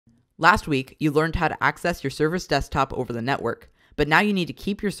Last week, you learned how to access your server's desktop over the network, but now you need to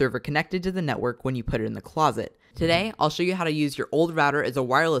keep your server connected to the network when you put it in the closet. Today, I'll show you how to use your old router as a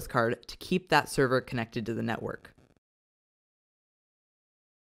wireless card to keep that server connected to the network.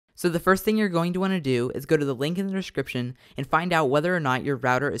 So the first thing you're going to want to do is go to the link in the description and find out whether or not your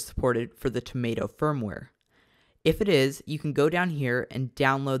router is supported for the Tomato firmware. If it is, you can go down here and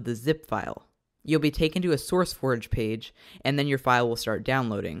download the zip file. You'll be taken to a SourceForge page, and then your file will start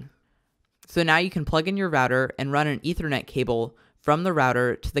downloading. So now you can plug in your router and run an Ethernet cable from the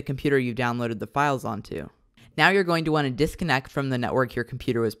router to the computer you've downloaded the files onto. Now you're going to want to disconnect from the network your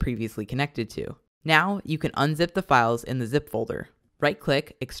computer was previously connected to. Now you can unzip the files in the zip folder.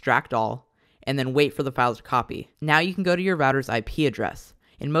 Right-click, extract all, and then wait for the files to copy. Now you can go to your router's IP address.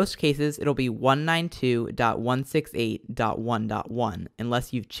 In most cases, it'll be 192.168.1.1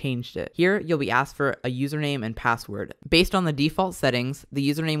 unless you've changed it. Here, you'll be asked for a username and password. Based on the default settings, the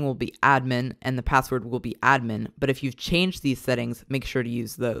username will be admin and the password will be admin, but if you've changed these settings, make sure to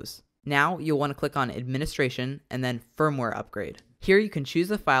use those. Now, you'll want to click on Administration and then Firmware Upgrade. Here, you can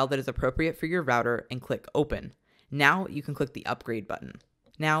choose a file that is appropriate for your router and click Open. Now you can click the upgrade button.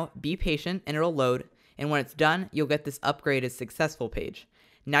 Now be patient and it'll load, and when it's done, you'll get this upgrade is successful page.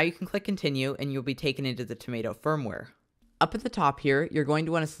 Now you can click continue and you'll be taken into the Tomato firmware. Up at the top here, you're going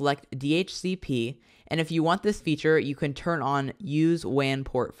to want to select DHCP, and if you want this feature, you can turn on Use WAN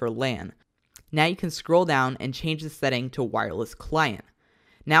port for LAN. Now you can scroll down and change the setting to Wireless Client.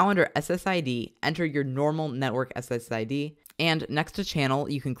 Now under SSID, enter your normal network SSID, and next to channel,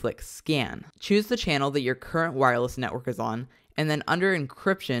 you can click Scan. Choose the channel that your current wireless network is on, and then under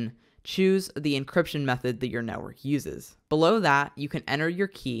Encryption, choose the encryption method that your network uses. Below that, you can enter your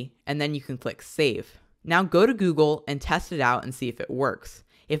key, and then you can click Save. Now go to Google and test it out and see if it works.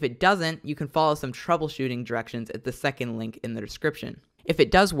 If it doesn't, you can follow some troubleshooting directions at the second link in the description. If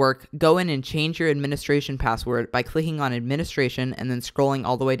it does work, go in and change your administration password by clicking on Administration and then scrolling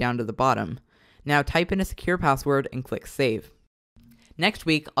all the way down to the bottom. Now type in a secure password and click Save. Next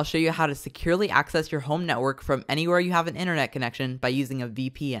week, I'll show you how to securely access your home network from anywhere you have an internet connection by using a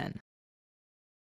VPN.